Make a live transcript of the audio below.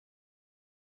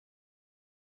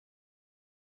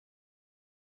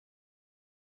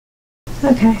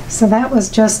Okay, so that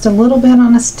was just a little bit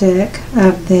on a stick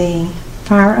of the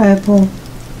Fire Opal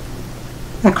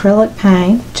acrylic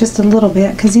paint, just a little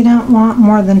bit, because you don't want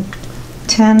more than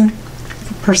 10%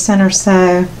 or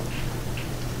so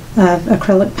of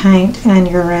acrylic paint in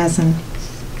your resin.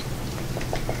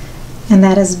 And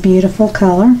that is a beautiful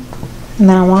color. And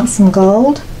then I want some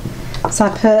gold, so I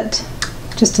put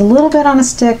just a little bit on a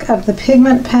stick of the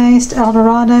pigment paste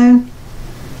Eldorado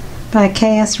by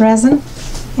KS Resin,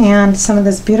 and some of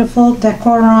this beautiful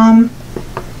Decorum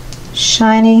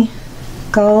shiny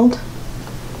gold.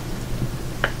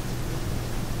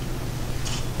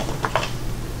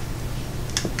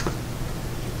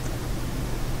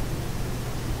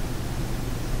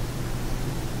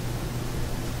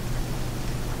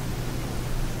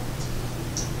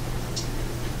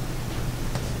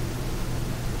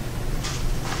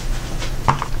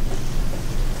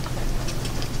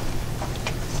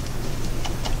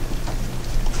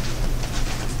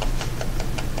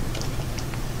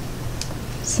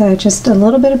 So just a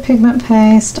little bit of pigment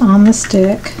paste on the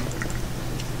stick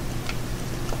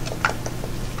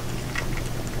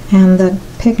and the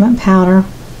pigment powder. I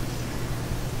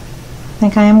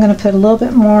think I am going to put a little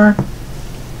bit more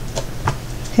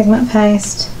pigment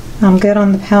paste. I'm good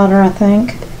on the powder, I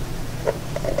think.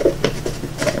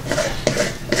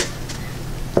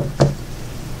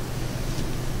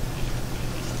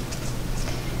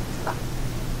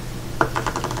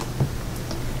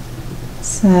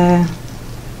 So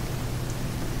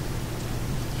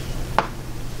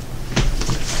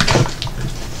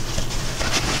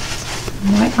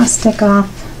wipe my stick off.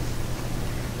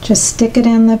 Just stick it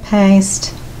in the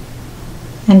paste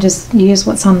and just use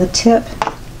what's on the tip.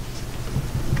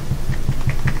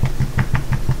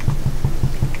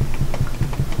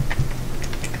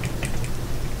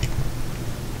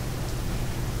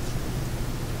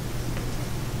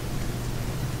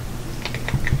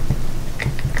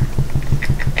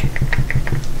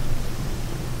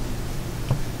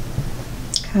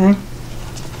 Okay.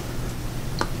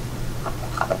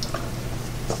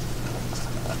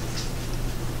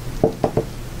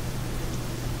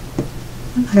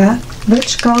 I got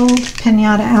Rich Gold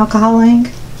Pinata alcohol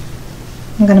ink.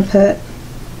 I'm going to put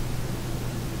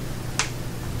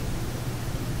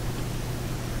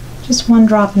just one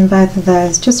drop in both of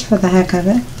those, just for the heck of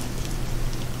it.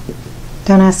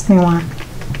 Don't ask me why.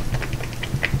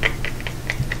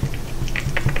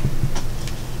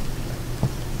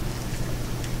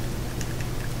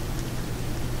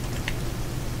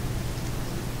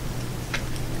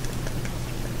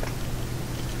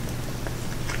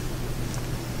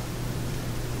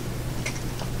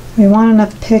 We want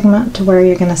enough pigment to where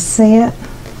you're going to see it.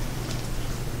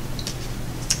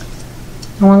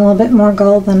 I want a little bit more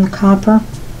gold than the copper.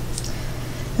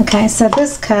 Okay, so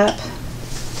this cup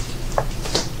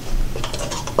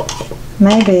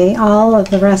may be all of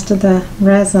the rest of the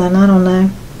resin. I don't know.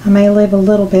 I may leave a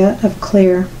little bit of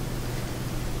clear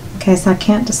in case I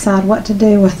can't decide what to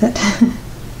do with it.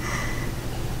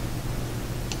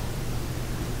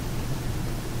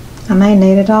 I may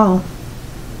need it all.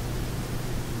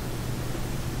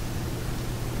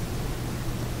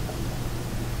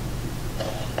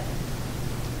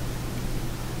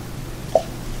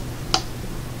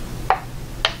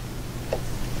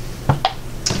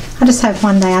 I just hope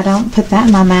one day I don't put that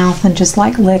in my mouth and just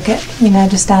like lick it, you know,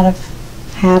 just out of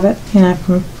habit, you know,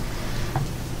 from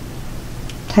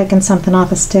taking something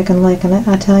off a stick and licking it.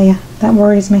 I tell you, that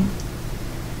worries me.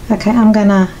 Okay, I'm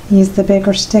gonna use the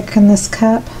bigger stick in this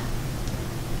cup.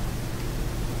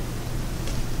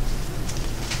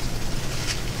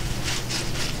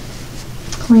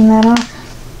 Clean that off.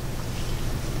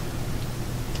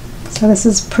 So this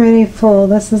is pretty full.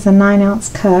 This is a 9-ounce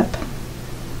cup.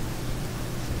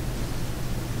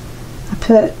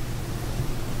 Put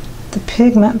the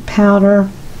pigment powder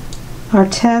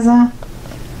Arteza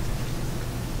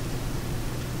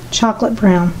chocolate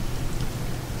brown.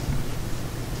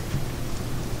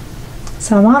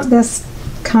 So I want this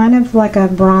kind of like a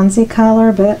bronzy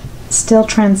color but still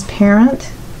transparent.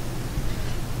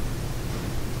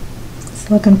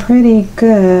 It's looking pretty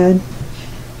good,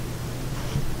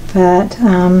 but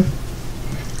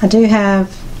I do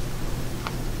have,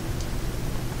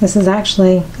 this is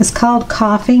actually, it's called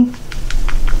Coffee.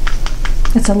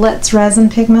 It's a Lett's resin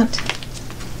pigment.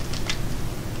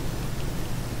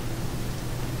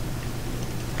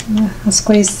 I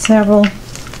squeezed several,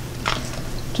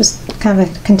 just kind of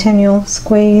a continual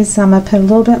squeeze. I'm going to put a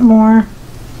little bit more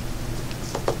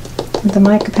of the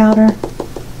mica powder.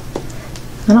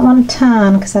 I don't want a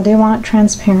ton because I do want it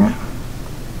transparent.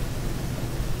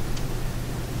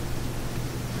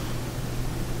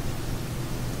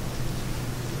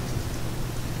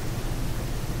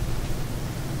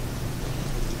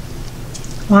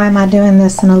 Why am I doing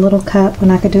this in a little cup when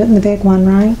I could do it in the big one,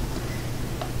 right?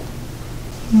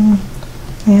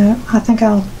 Yeah, I think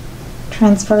I'll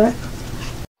transfer it.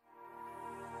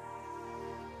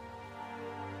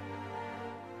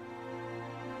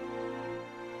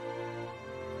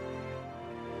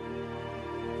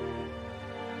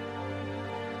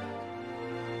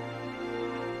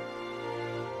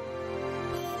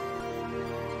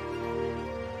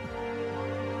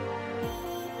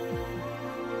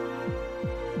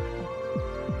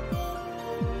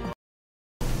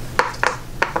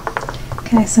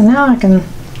 Okay, so now I can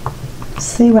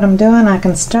see what I'm doing. I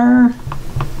can stir.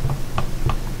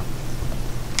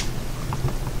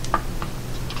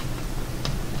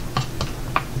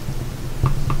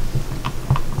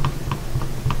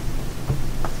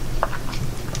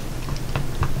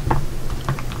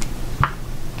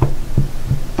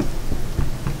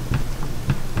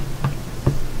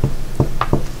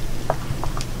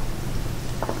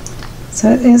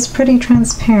 So it is pretty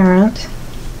transparent.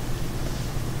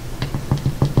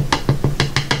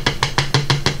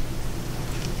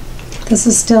 This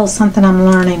is still something I'm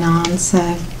learning on,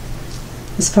 so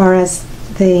as far as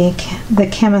the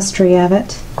chemistry of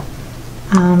it.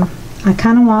 I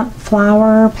kind of want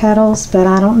flower petals, but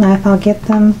I don't know if I'll get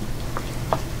them.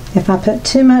 If I put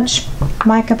too much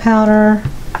mica powder,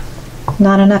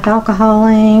 not enough alcohol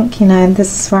ink, you know,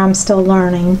 this is where I'm still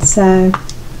learning, so.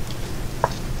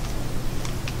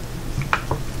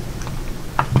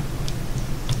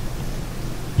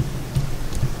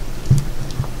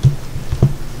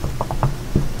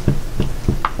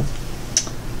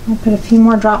 I'll put a few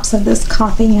more drops of this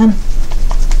coffee in.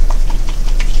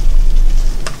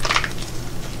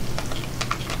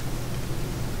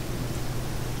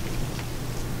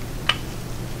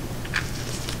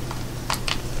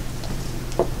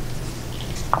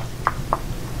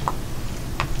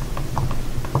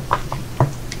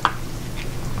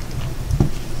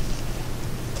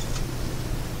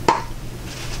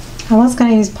 I was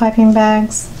going to use piping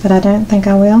bags, but I don't think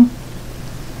I will.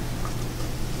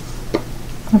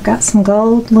 I've got some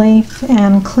gold leaf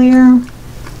and clear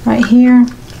right here.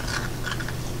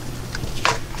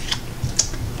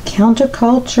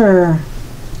 Counterculture,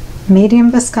 medium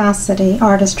viscosity,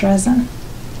 artist resin.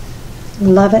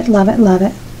 Love it, love it, love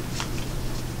it.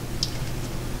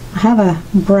 I have a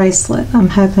bracelet. I'm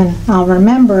hoping I'll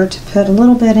remember to put a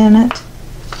little bit in it.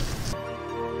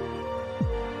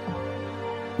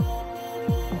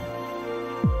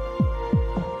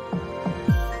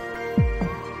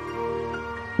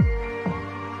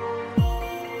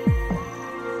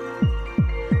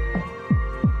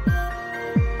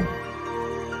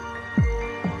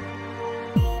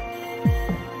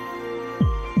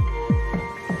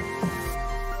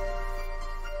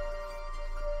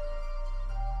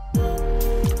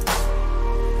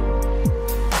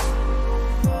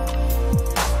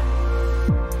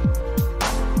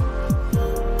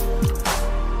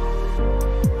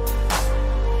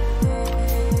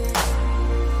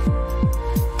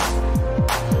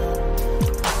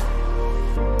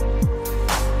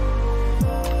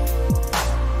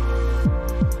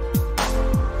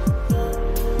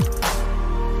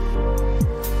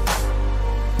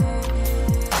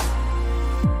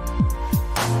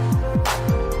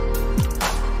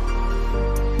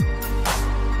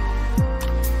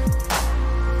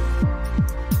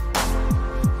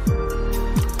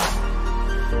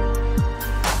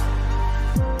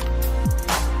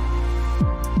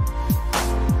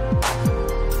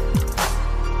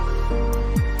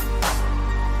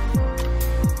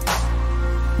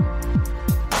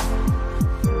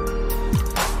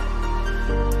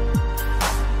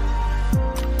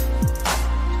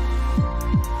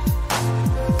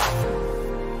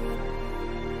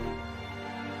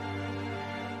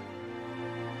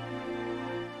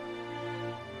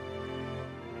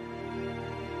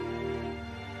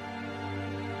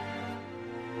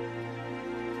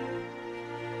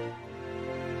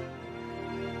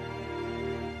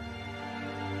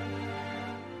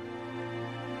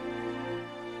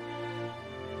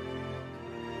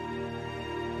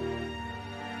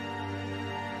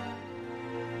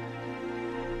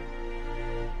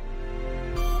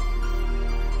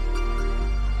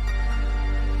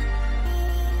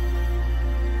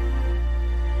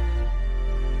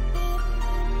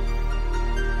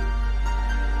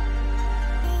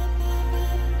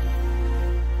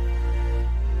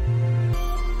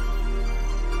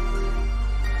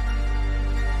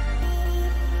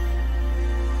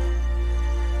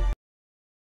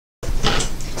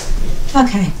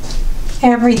 Okay,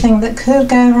 everything that could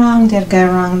go wrong did go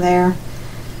wrong there.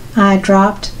 I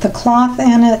dropped the cloth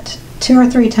in it 2 or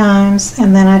 3 times,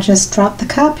 and then I just dropped the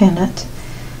cup in it.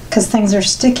 because things are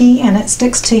sticky and it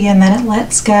sticks to you and then it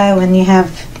lets go and you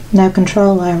have no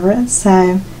control over it.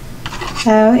 So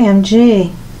OMG,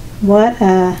 what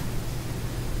a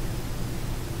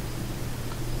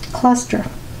cluster.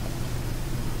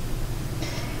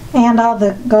 And all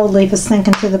the gold leaf is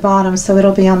sinking to the bottom, so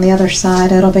it'll be on the other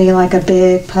side. It'll be like a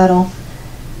big puddle.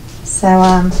 So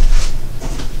I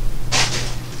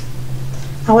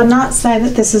would not say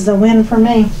that this is a win for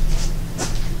me.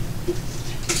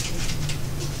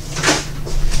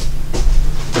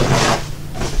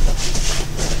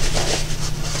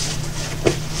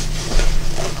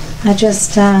 I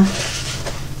just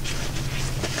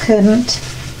couldn't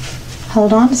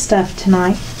hold on to stuff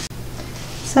tonight.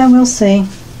 So we'll see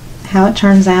how it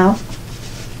turns out.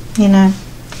 You know,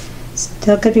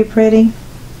 still could be pretty,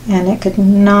 and it could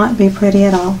not be pretty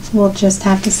at all. We'll just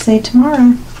have to see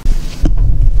tomorrow.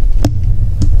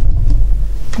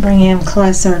 Bring him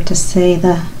closer to see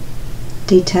the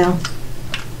detail.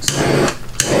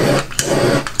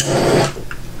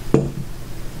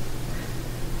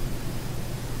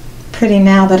 Pretty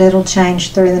now, but it'll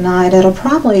change through the night. It'll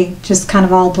probably just kind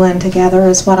of all blend together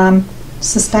is what I'm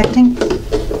suspecting.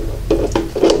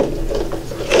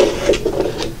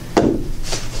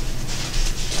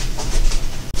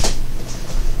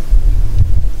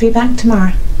 Be back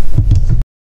tomorrow.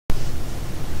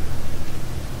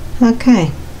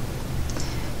 Okay,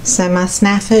 so my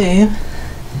snafu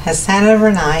has sat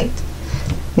overnight.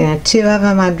 You know, 2 of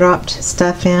them I dropped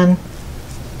stuff in,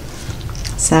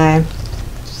 so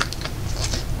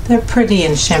they're pretty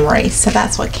and shimmery, so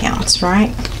that's what counts,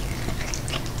 right?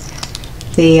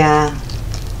 The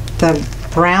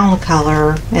brown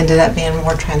color ended up being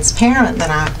more transparent than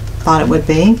I thought it would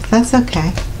be. That's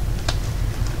okay.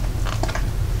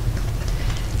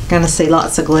 Gonna see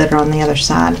lots of glitter on the other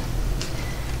side.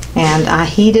 And I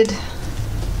heated,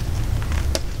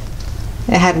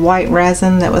 it had white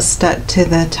resin that was stuck to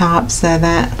the top, so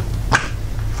that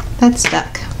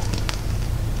stuck.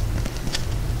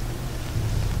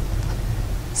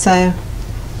 So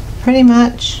pretty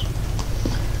much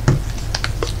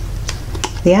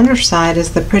the underside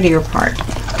is the prettier part.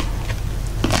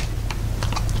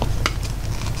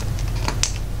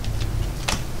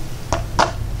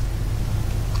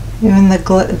 Even the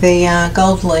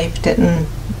gold leaf didn't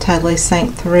totally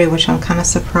sink through, which I'm kind of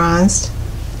surprised.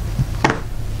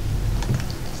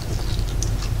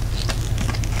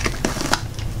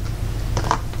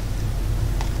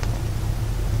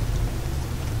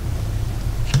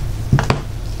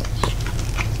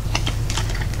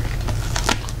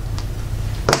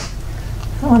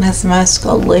 That one has the most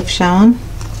gold leaf showing.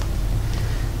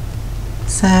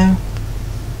 So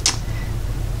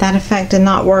that effect did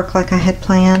not work like I had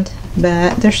planned,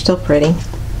 but they're still pretty.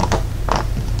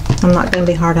 I'm not going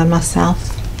to be hard on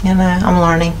myself, you know, I'm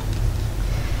learning.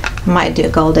 I might do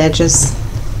gold edges.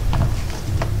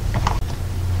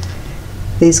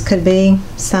 These could be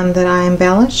some that I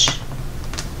embellish.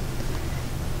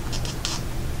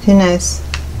 Who knows?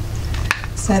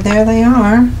 So there they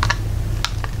are.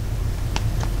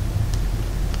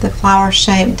 The flower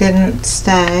shape didn't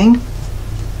stay,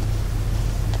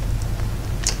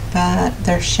 but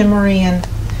they're shimmery and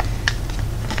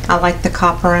I like the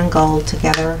copper and gold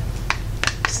together,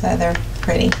 so they're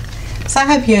pretty. So I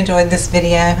hope you enjoyed this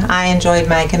video. I enjoyed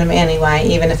making them anyway,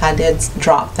 even if I did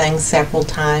drop things several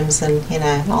times and, you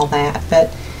know, all that.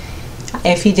 But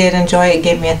if you did enjoy it,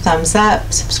 give me a thumbs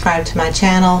up, subscribe to my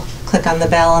channel, click on the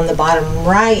bell on the bottom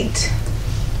right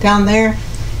down there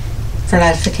for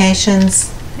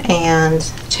notifications,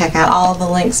 and check out all the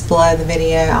links below the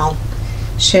video. I'll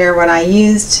share what I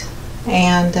used,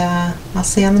 and I'll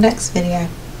see you on the next video.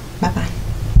 Bye-bye.